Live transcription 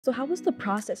So, how was the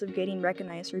process of getting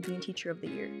recognized for being Teacher of the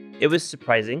Year? It was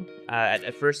surprising.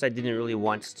 At first, I didn't really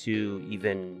want to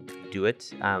even do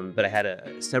it, but I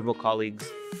had several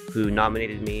colleagues who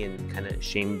nominated me and kind of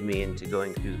shamed me into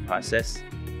going through the process.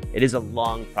 It is a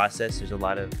long process. There's a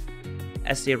lot of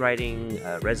essay writing,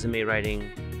 resume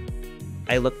writing.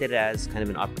 I looked at it as kind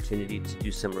of an opportunity to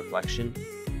do some reflection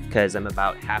because I'm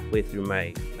about halfway through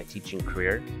my teaching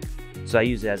career. So I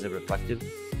use it as a reflective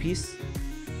piece,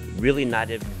 really not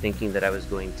even thinking that I was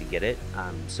going to get it.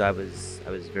 So I was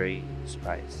very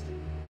surprised.